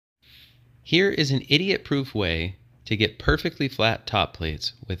Here is an idiot-proof way to get perfectly flat top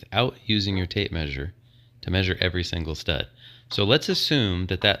plates without using your tape measure to measure every single stud. So let's assume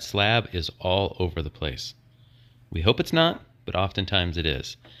that that slab is all over the place. We hope it's not, but oftentimes it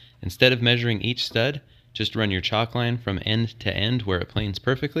is. Instead of measuring each stud, just run your chalk line from end to end where it planes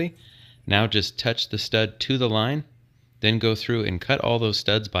perfectly. Now just touch the stud to the line, then go through and cut all those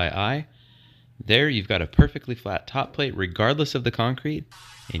studs by eye. There you've got a perfectly flat top plate regardless of the concrete,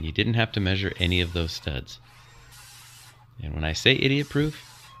 and you didn't have to measure any of those studs. And when I say idiot-proof,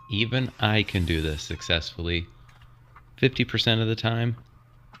 even I can do this successfully 50% of the time,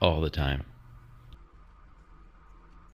 all the time.